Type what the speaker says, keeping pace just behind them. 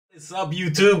What's up,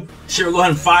 YouTube?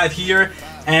 Shoutout here,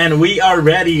 and we are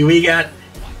ready. We got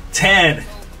 10,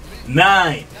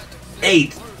 9,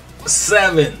 8,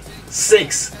 7,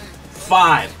 6,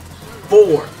 5,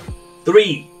 4,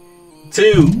 3,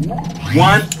 2,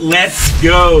 1. Let's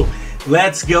go.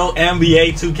 Let's go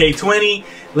NBA 2K20.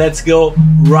 Let's go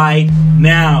right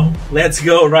now. Let's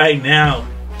go right now.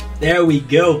 There we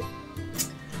go.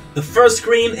 The first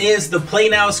screen is the Play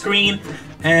Now screen,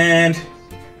 and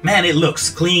man, it looks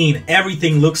clean.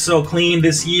 Everything looks so clean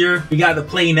this year. We got the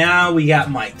Play Now, we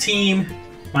got my team,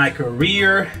 my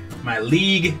career, my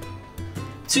league,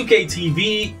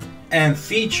 2K20, and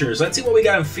features. Let's see what we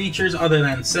got in features other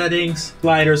than settings,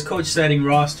 sliders, coach setting,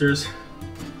 rosters,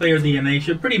 player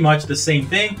DNA, pretty much the same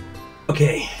thing.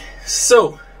 Okay,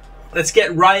 so let's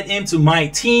get right into my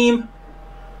team.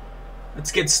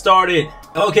 Let's get started.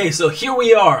 Okay, so here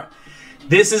we are.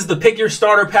 This is the pick your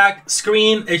starter pack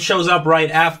screen. It shows up right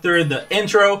after the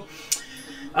intro.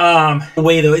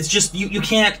 Way though, it's just you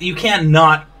can't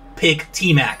not pick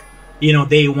T-Mac, you know,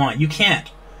 day one. You can't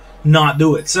not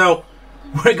do it. So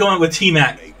we're going with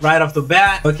T-Mac right off the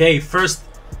bat. Okay, first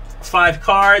 5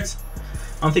 cards.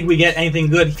 I don't think we get anything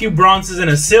good. A few bronzes and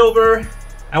a silver.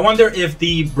 I wonder if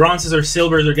the bronzes or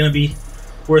silvers are gonna be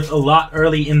worth a lot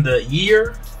early in the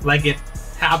year, like it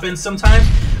happens sometimes.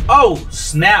 Oh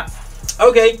snap.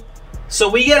 Okay, so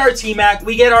we get our T-Mac,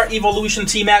 we get our Evolution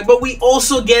T-Mac, but we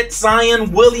also get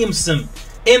Zion Williamson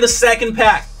in the second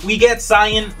pack. We get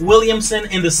Zion Williamson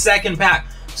in the second pack.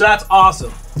 So that's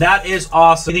awesome. That is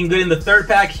awesome. Anything good in the third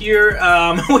pack here?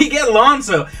 We get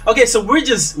Lonzo. Okay, so we're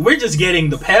just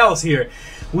getting the Pels here.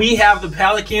 We have the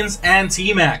Pelicans and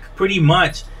T-Mac, pretty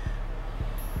much.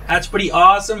 That's pretty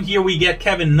awesome. Here we get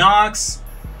Kevin Knox.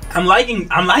 I'm liking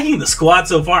the squad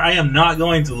so far. I am not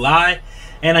going to lie.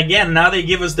 And again, now they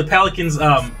give us the Pelicans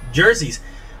jerseys.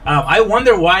 I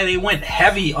wonder why they went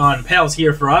heavy on Pels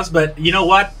here for us. But you know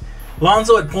what?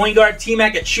 Lonzo at point guard,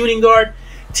 T-Mac at shooting guard,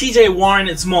 TJ Warren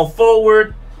at small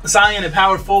forward, Zion at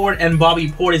power forward, and Bobby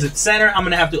Portis at center. I'm going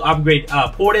to have to upgrade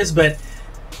Portis. But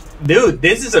dude,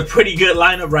 this is a pretty good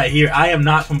lineup right here. I am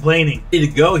not complaining. Ready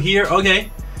to go here.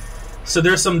 Okay. So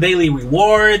there's some daily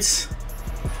rewards.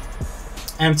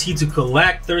 MT to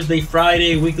collect, Thursday,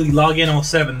 Friday, weekly login all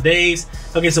 7 days.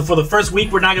 Okay, so for the first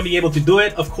week, we're not going to be able to do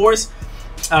it, of course.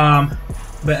 But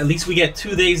at least we get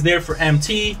 2 days there for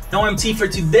MT. No MT for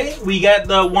today. We got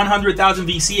the 100,000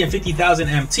 VC and 50,000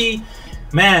 MT.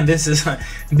 Man, this is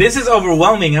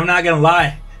overwhelming. I'm not going to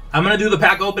lie. I'm going to do the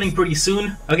pack opening pretty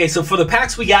soon. Okay, so for the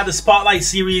packs, we got the Spotlight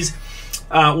Series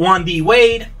 1D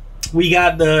Wade. We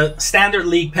got the Standard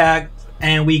League pack.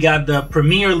 And we got the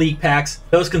Premier League packs.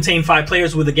 Those contain 5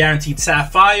 players with a guaranteed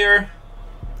Sapphire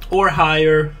or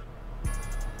higher.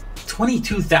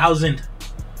 22,000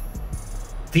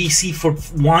 VC for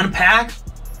 1 pack?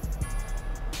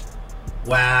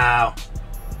 Wow.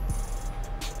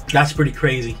 That's pretty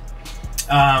crazy.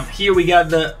 Here we got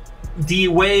the D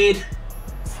Wade.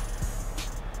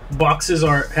 Boxes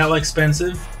are hella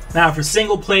expensive. Now for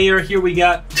single player, here we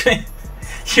got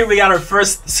our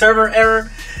first server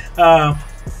error.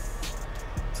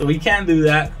 So we can do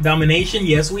that. Domination,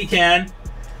 yes we can.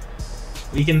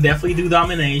 We can definitely do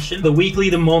domination. The weekly,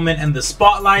 the moment, and the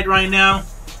spotlight right now.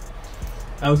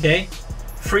 Okay.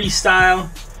 Freestyle,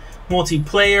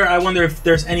 multiplayer. I wonder if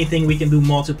there's anything we can do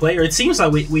multiplayer. It seems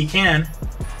like we can.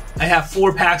 I have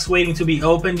 4 packs waiting to be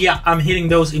opened. Yeah, I'm hitting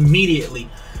those immediately.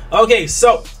 Okay,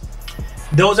 so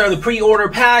those are the pre-order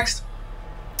packs.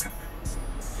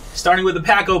 Starting with the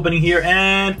pack opening here,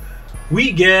 and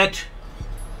we get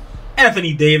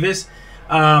Anthony Davis,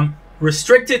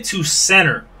 restricted to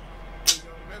center.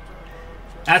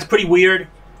 That's pretty weird,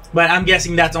 but I'm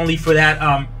guessing that's only for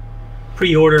that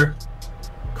pre-order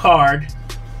card.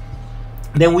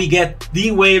 Then we get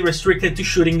D-Wade restricted to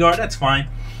shooting guard. That's fine.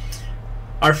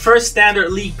 Our first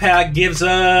Standard League pack gives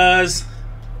us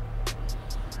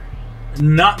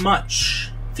not much.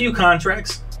 Few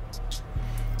contracts.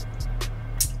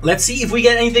 Let's see if we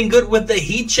get anything good with the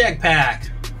Heat Check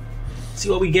pack. See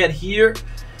what we get here.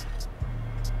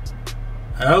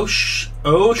 Osh.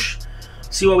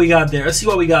 See what we got there. Let's see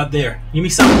what we got there. Give me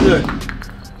something good.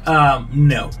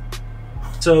 No.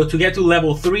 So to get to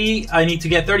level 3, I need to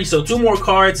get 30. So 2 more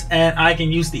cards, and I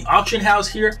can use the auction house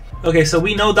here. Okay, so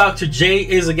we know Dr. J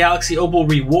is a Galaxy Opal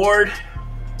reward,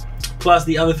 plus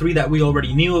the other 3 that we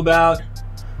already knew about.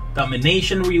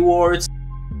 Domination rewards.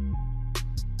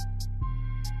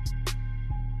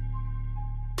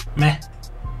 Meh.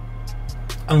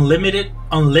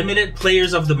 Unlimited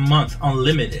players of the month.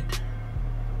 Unlimited.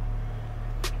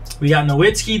 We got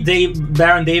Nowitzki,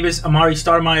 Baron Davis, Amari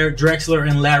Stoudemire, Drexler,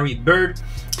 and Larry Bird.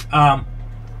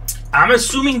 I'm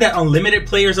assuming that unlimited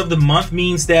players of the month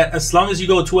means that as long as you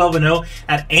go 12-0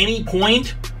 at any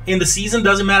point in the season,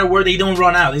 doesn't matter where, they don't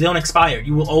run out, they don't expire.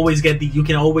 You will always get you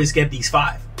can always get these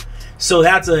 5. So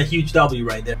that's a huge W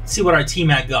right there. Let's see what our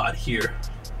T-Mac got here.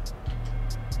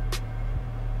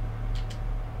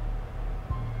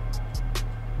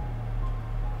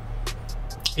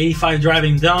 '85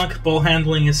 driving dunk, ball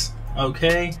handling is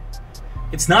okay.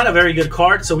 It's not a very good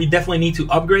card, so we definitely need to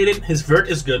upgrade it. His vert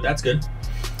is good, that's good.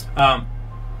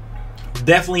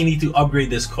 Definitely need to upgrade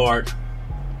this card.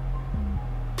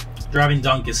 Driving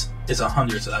dunk is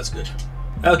 100, so that's good.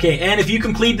 Okay, and if you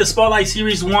complete the Spotlight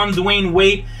Series 1 Dwayne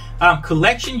Wade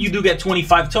collection, you do get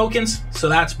 25 tokens, so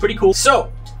that's pretty cool.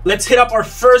 So let's hit up our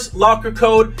first locker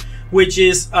code, which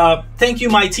is thank you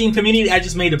my team community. I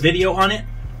just made a video on it.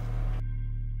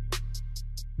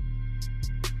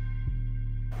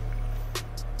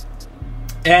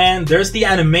 And there's the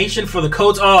animation for the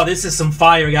codes. Oh, this is some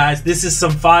fire, guys. This is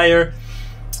some fire.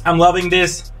 I'm loving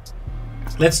this.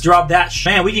 Let's drop that.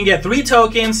 Man, we can get 3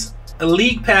 tokens, a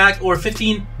league pack, or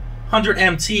 1500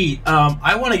 MT.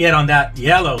 I want to get on that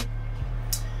yellow.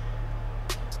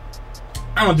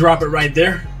 I'm gonna drop it right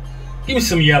there. Give me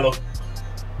some yellow.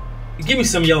 Give me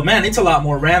some yellow. Man, it's a lot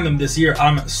more random this year,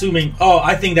 I'm assuming. Oh,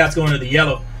 I think that's going to the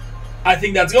yellow. I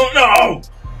think that's going... No!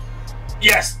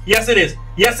 Yes! Yes, it is.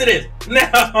 Yes, it is.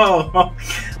 No!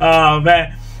 Oh,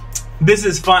 man. This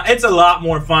is fun. It's a lot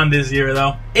more fun this year,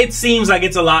 though. It seems like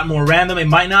it's a lot more random. It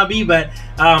might not be, but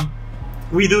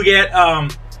we do get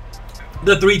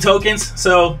the 3 tokens.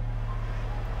 So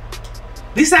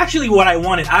this is actually what I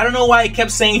wanted. I don't know why I kept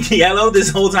saying yellow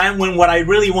this whole time when what I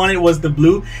really wanted was the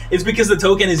blue. It's because the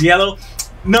token is yellow.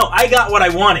 No, I got what I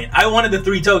wanted. I wanted the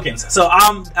 3 tokens. So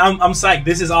I'm psyched.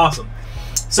 This is awesome.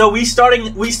 So we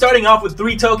starting off with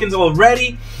 3 tokens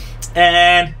already,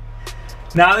 and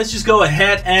now let's just go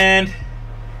ahead and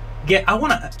get. I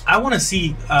wanna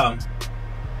see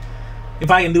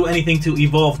if I can do anything to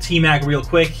evolve T-Mac real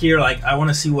quick here. Like, I want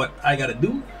to see what I gotta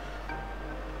do.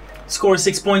 Score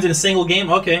 6 points in a single game.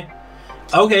 Okay,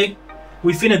 okay,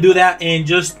 we finna do that in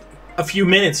just a few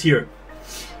minutes here.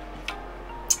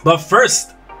 But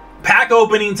first, pack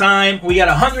opening time. We got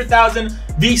 100,000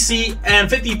 VC and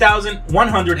 50,000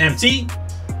 100 MT,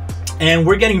 and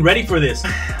we're getting ready for this.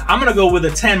 I'm gonna go with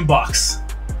a 10 box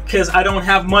because I don't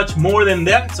have much more than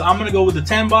that, so I'm gonna go with the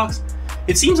 10 box.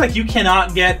 It seems like you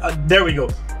cannot get there we go.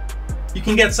 You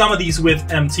can get some of these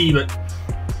with MT, but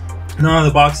none of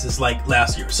the boxes like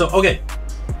last year. So okay,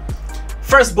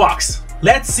 first box.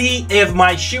 Let's see if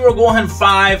my Shiro Gohan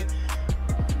 5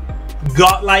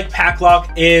 godlike pack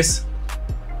lock is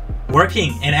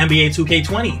working in NBA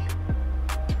 2K20.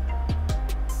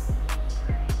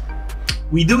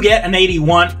 We do get an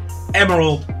 81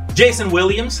 Emerald Jason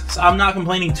Williams, so I'm not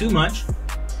complaining too much.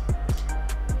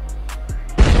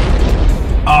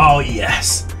 Oh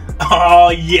yes, oh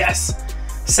yes,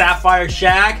 Sapphire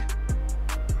Shaq.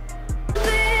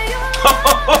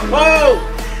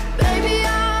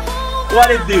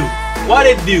 What it do? What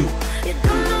it do?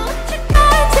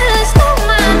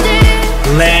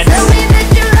 Let's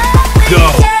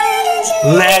go.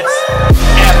 Let's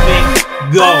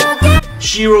epic go.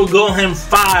 Shiro Gohan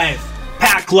 5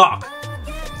 pack lock.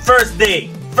 First day.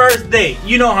 First day.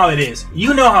 You know how it is.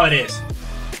 You know how it is.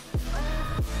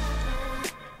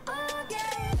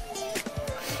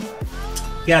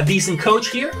 Got a decent coach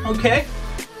here. Okay.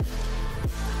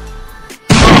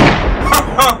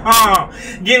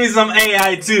 Give me some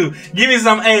AI too. Give me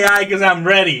some AI because I'm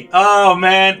ready. Oh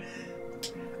man.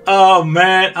 Oh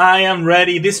man, I am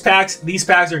ready. These packs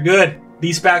are good.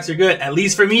 These packs are good. At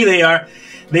least for me they are.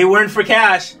 They weren't for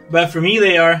cash, but for me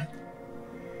they are.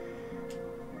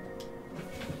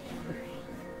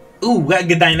 Ooh, got a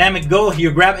good dynamic goal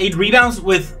here. Grab 8 rebounds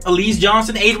with Elise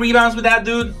Johnson. 8 rebounds with that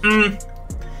dude.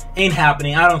 Ain't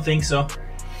happening. I don't think so.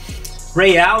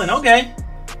 Ray Allen, okay.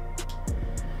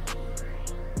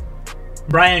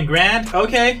 Brian Grant,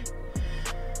 okay.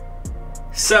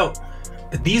 So,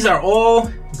 these are all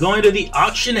going to the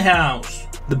auction house.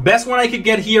 The best one I could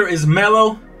get here is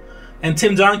Melo and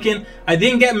Tim Duncan. I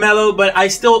didn't get Melo, but I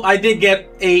did get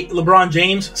a LeBron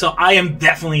James, so I am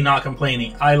definitely not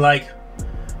complaining. I like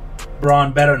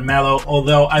Bron better than Melo,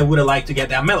 although I would have liked to get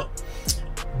that Melo.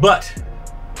 But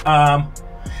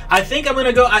I think I'm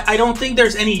gonna go. I don't think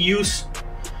there's any use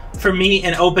for me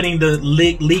in opening the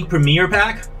League Premier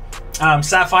pack,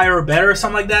 Sapphire or better or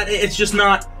something like that. It's just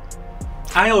not.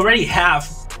 I already have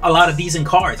a lot of decent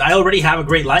cards. I already have a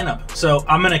great lineup, so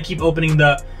I'm gonna keep opening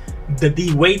the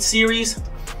D Wade series.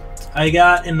 I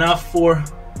got enough for.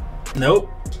 Nope.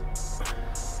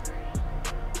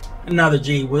 Another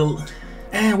J Will.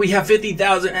 And we have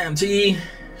 50,000 MT.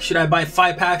 Should I buy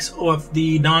 5 packs of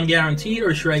the non-guaranteed,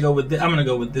 or should I go with this? I'm gonna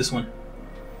go with this one.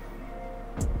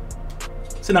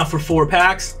 It's enough for 4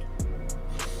 packs.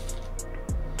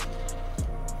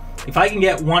 If I can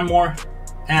get one more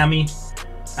Ami,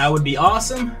 that would be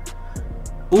awesome.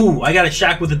 Ooh, I got a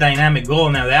Shaq with a dynamic goal.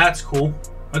 Now that's cool.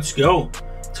 Let's go.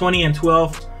 20 and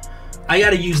 12. I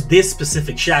gotta use this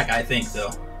specific Shaq, I think, though.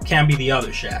 Can't be the other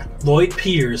Shaq. Lloyd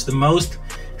Pierce, the most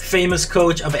famous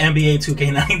coach of NBA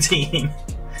 2K19.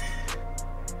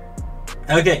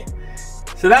 Okay,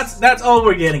 so that's all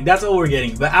we're getting. That's all we're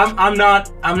getting. But I'm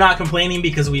not complaining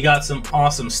because we got some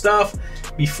awesome stuff.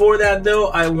 Before that, though,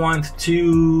 I want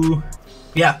to,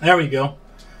 yeah, there we go.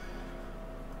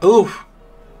 Ooh,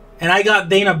 and I got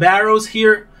Dana Barrows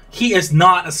here. He is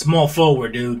not a small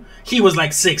forward, dude. He was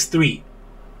like 6'3".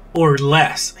 Or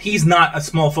less. He's not a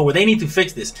small forward. They need to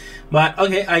fix this. But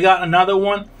okay, I got another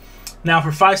one. Now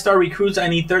for 5-star recruits, I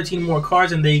need 13 more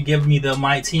cards, and they give me the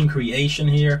My Team creation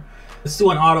here. Let's do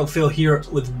an autofill here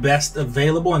with best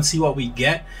available and see what we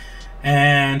get.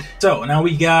 And so now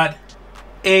we got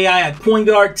AI at point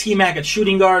guard, T-Mac at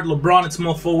shooting guard, LeBron at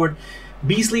small forward,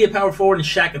 Beasley at power forward, and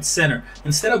Shaq at center.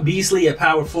 Instead of Beasley at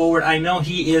power forward, I know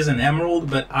he is an emerald,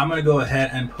 but I'm gonna go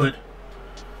ahead and put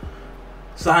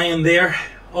Zion there.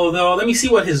 Although, let me see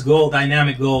what his goal,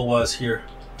 dynamic goal was here.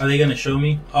 Are they going to show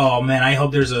me? Oh, man, I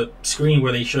hope there's a screen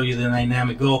where they show you the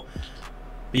dynamic goal.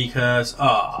 Because,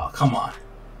 oh, come on.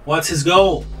 What's his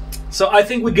goal? So, I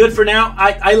think we're good for now.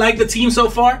 I like the team so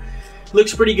far.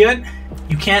 Looks pretty good.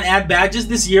 You can't add badges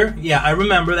this year. Yeah, I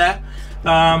remember that.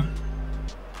 Yeah.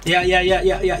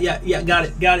 Got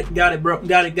it, bro.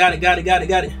 Got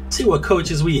it. See what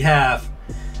coaches we have.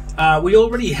 We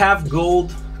already have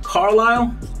gold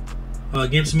Carlisle.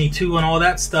 Gives me 2 and all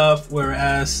that stuff,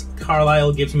 whereas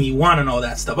Carlisle gives me 1 and all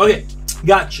that stuff. Okay,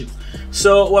 got you.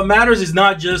 So what matters is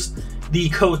not just the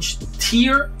coach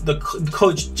tier, the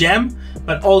coach gem,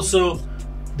 but also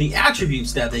the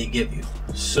attributes that they give you.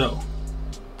 So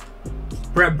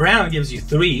Brett Brown gives you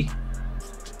 3.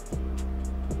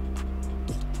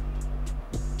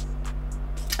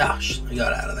 Ouch, I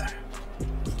got out of there.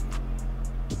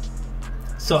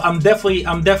 So I'm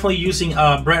definitely using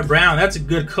Brett Brown. That's a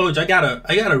good coach. I got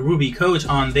a Ruby coach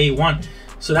on day 1,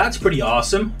 so that's pretty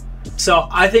awesome. So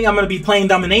I think I'm gonna be playing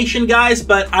domination, guys,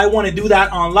 but I want to do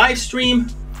that on live stream.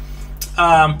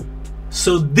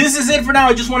 So this is it for now.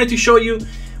 I just wanted to show you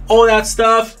all that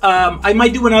stuff. I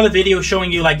might do another video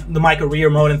showing you like the my career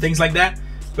mode and things like that.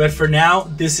 But for now,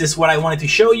 this is what I wanted to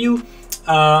show you.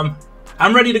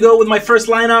 I'm ready to go with my first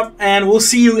lineup, and we'll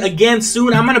see you again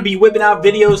soon. I'm going to be whipping out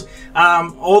videos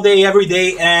all day, every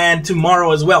day, and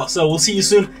tomorrow as well. So we'll see you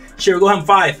soon. Shoutout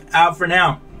 5 out for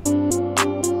now.